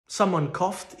Someone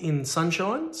coughed in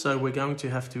Sunshine, so we're going to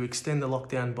have to extend the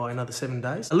lockdown by another 7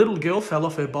 days. A little girl fell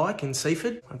off her bike in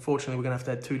Seaford. Unfortunately, we're going to have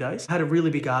to add 2 days. I had a really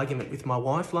big argument with my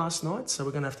wife last night, so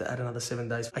we're going to have to add another 7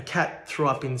 days. A cat threw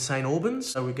up in St Albans,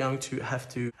 so we're going to have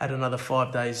to add another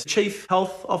 5 days. Chief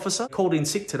Health Officer called in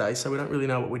sick today, so we don't really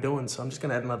know what we're doing, so I'm just going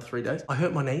to add another 3 days. I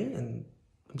hurt my knee and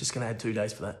I'm just going to add 2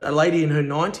 days for that. A lady in her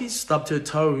 90s stubbed her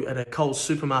toe at a Coles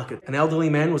supermarket. An elderly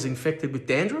man was infected with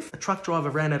dandruff. A truck driver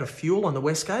ran out of fuel on the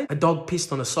Westgate. A dog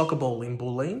pissed on a soccer ball in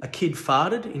Bulleen. A kid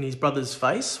farted in his brother's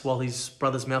face while his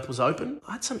brother's mouth was open.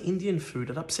 I had some Indian food.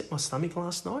 It upset my stomach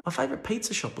last night. My favourite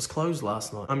pizza shop was closed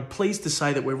last night. I'm pleased to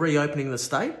say that we're reopening the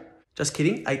state. Just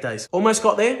kidding, 8 days. Almost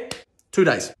got there. 2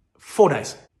 days. 4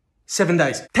 days. 7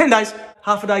 days. 10 days.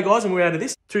 Half a day, guys, and we're out of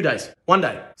this. 2 days. 1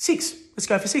 day. 6. Let's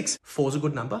go for 6. 4's a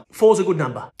good number. 4's a good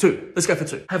number. 2. Let's go for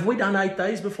 2. Have we done 8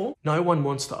 days before? No one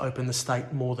wants to open the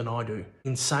state more than I do.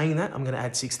 In saying that, I'm going to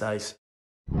add 6 days.